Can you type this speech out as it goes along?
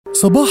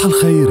صباح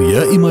الخير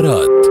يا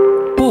إمارات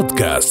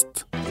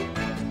بودكاست.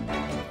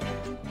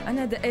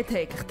 أنا دقيت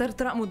هيك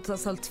اخترت رقم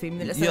واتصلت فيه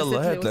من الأساس.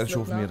 يلا هات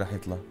لنشوف مين رح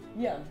يطلع.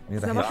 يلا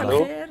صباح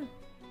الخير.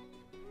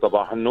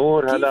 صباح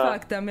النور. هلا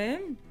كيفك؟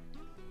 تمام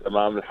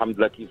تمام الحمد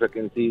لله. كيفك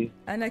انتي؟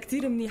 أنا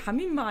كتير منيحة.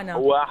 مين معنا؟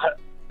 هو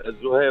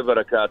زهير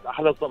بركات.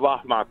 أحلى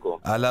صباح معكم.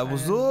 هلا أبو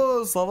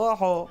زوز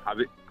صباحو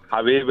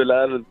حبيب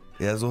القلب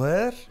يا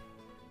زهير.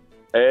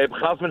 ايه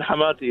بخاف من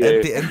حماتي.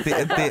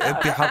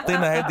 انت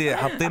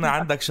حطينا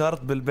عندك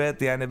شرط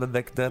بالبيت، يعني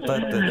بدك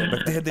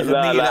تهدي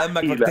غنية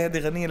لأمك، بدك تهدي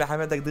غنية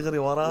لحماتك دغري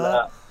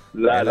وراها.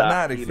 لا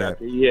نعرف يعني.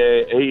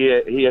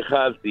 هي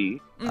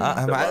خالتي.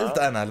 ما قلت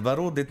انا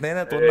البارود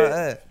اثنينات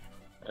ولا ايه؟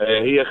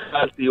 هي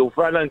خالتي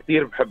وفعلا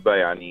كثير بحبها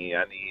يعني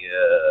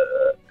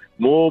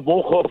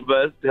مو خوف،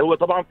 بس هو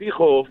طبعا في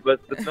خوف، بس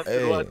بنفس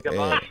الوقت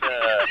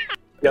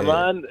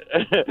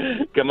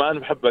كمان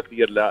بحبها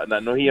كثير.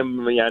 لانه هي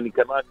يعني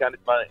كمان كانت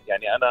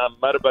يعني انا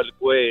مربى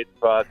الكويت،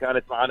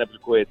 فكانت معنا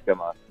بالكويت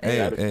كمان.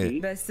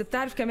 بس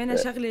بتعرف كمان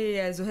شغله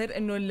يا زهير،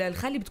 انه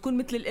الخالي بتكون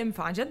مثل الام،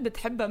 فعن جد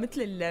بتحبها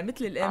مثل الام.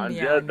 عن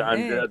يعني جد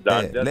عن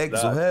جد. ليك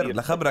زهير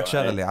لخبرك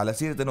شغله، على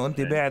سيره انه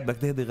انت بعد بدك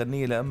تهدي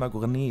غنيه لامك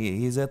وغنيه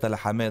هي ذاتها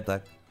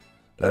لحماتك،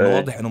 لأنه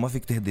واضح إنه ما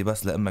فيك تهدي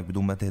بس لأمك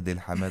بدون ما تهدي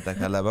لحماتك.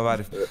 هلا ما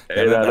بعرف.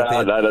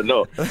 لا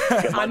نو.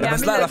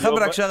 بس لا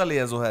خبرك شغلة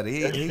يا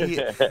زهير،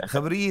 هي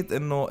خبرية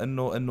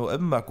إنه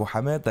أمك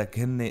وحماتك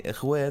هن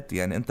إخوات،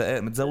 يعني أنت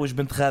متزوج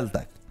بنت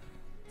خالتك.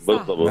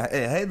 بالضبط.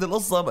 هيدي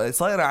القصة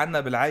صايرة عنا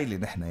بالعائلة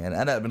نحن،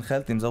 يعني أنا ابن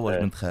خالتي مزوج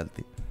بنت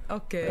خالتي.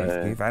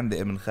 أوكي. كيف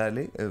عندي ابن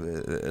خالي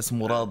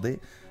اسمه راضي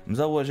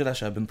مزوج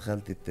رشا بنت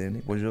خالتي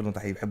الثاني، بوجه لهم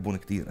تحية، بحبون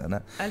كتير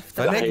أنا.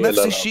 فليك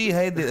نفس الشيء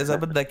هيدي إذا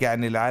بدك،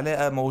 يعني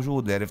العلاقة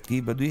موجودة. عرفت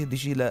كيف؟ بده يهدي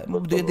شيء مو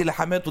بده يهدي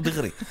لحماته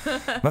دغري،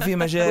 ما في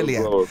مجال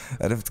يعني.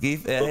 عرفت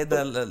كيف؟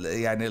 هيدا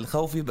يعني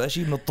الخوف يبقى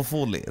شيء من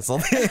الطفولة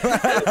صديق.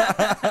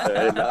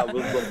 لا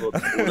بالضبط.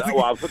 ولا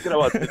وعلى فكرة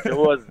وقت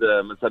تتجوز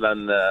مثلا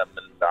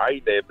من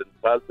عائلة بنت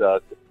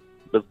خالتك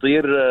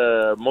بتصير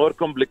مور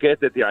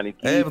كومبليكيتد، يعني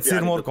كيف بتصير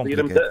يعني مور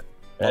كومبليكيتد.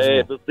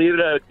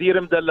 بتصير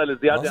كثير مدلل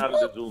زيادة عن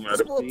اللزوم.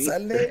 عرفتي؟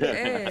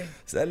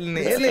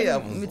 سألني إلي يا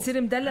أبو.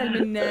 بتصير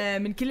مدلل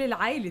من كل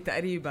العائلة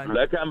تقريبا.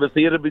 لا كان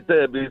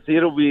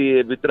بيصيروا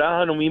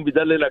بيتراهنوا مين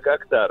بدللك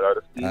أكثر.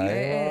 عرفتي؟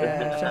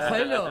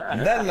 حلو.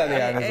 دلل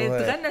يعني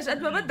تغنش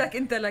قد ما بدك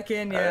أنت.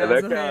 لكن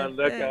يا زهير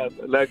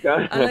لك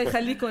الله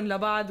يخليكم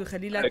لبعض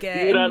ويخلي لك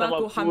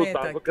أمك وحماتك.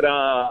 على فكرة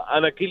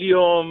أنا كل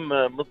يوم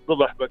من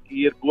الصبح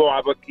بكير،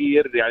 بوعى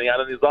بكير، يعني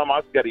أنا نظام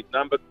عسكري،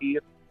 بنام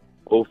بكير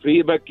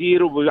وفي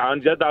بكير، وعن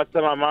جد على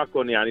السمع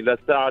معكم يعني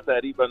للساعة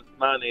تقريبا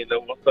 8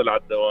 لو وصل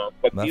على الدوام.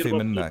 ما في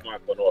منك.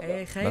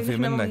 ما في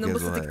منك يا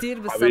زهير. كتير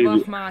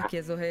بالصباح معك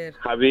يا زهير.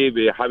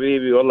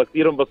 حبيبي والله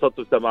كتير انبسطت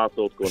وسمع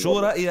صوتكم. شو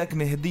رأيك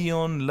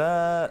نهديهم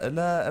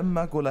لا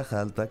أمك ولا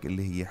خالتك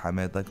اللي هي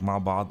حماتك مع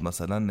بعض،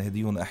 مثلا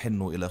نهديهم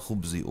أحنوا إلى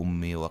خبز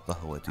أمي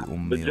وقهوة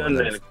أمي؟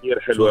 بتجنن كتير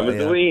حلوة.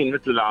 مدوين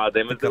مثل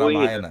العادة.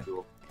 مدوين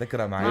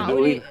تكرم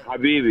عينك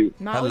حبيبي.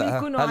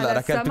 هلا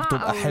ركبت تكتب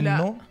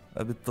أحنوا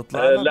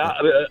بتطلع. لا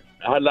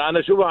هلا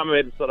انا شو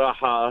بعمل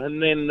بصراحه،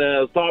 هن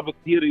صعب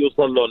كثير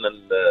يوصل لهم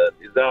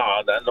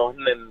الاذاعه، لانه هن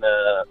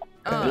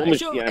مو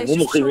مش يعني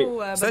مو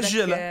مقيمين.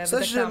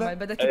 سجلها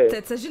بدك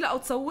تسجلها او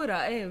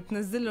تصورها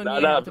وتنزل لهم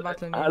اياها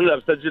وتبعث لهم اياها. هلا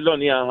بسجل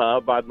لهم اياها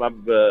بعد ما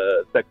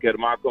بسكر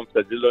معكم،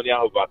 بسجل لهم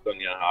اياها وببعث لهم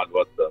اياها على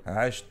الواتساب.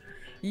 عشت.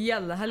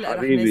 يلا هلا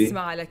رح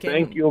نسمع لك.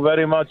 ثانك يو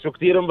فيري ماتش،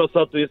 وكثير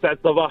انبسطت ويسعد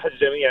صباح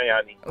الجميع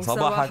يعني.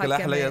 صباحك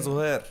الاحلى يا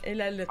زهير.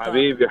 الى اللقاء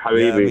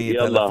حبيبي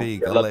يلا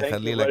فيك. الله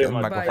يخلي لك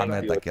امك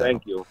وحماتك.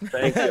 ثانك يو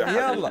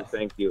يلا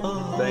ثانك يو.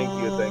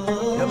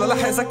 يلا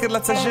لح يسكر لا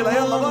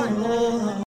تسجلها. يلا باي.